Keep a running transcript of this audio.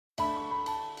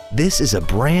This is a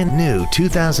brand new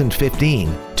 2015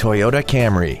 Toyota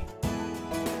Camry.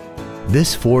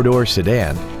 This four-door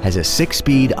sedan has a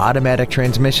 6-speed automatic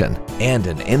transmission and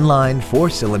an inline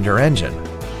 4-cylinder engine.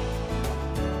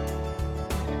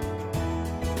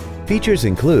 Features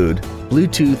include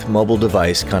Bluetooth mobile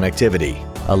device connectivity,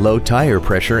 a low tire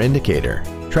pressure indicator,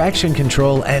 traction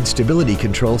control and stability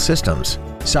control systems,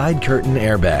 side curtain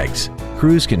airbags,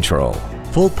 cruise control,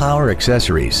 full power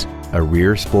accessories, a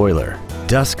rear spoiler,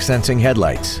 dusk sensing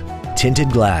headlights, tinted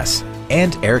glass,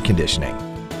 and air conditioning.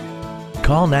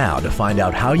 Call now to find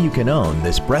out how you can own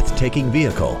this breathtaking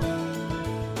vehicle.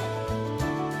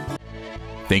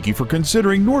 Thank you for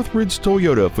considering Northridge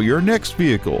Toyota for your next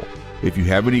vehicle. If you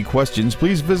have any questions,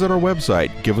 please visit our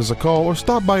website, give us a call, or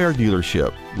stop by our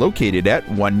dealership, located at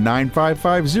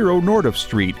 19550 Nordoff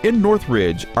Street in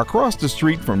Northridge, across the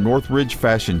street from Northridge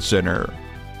Fashion Center.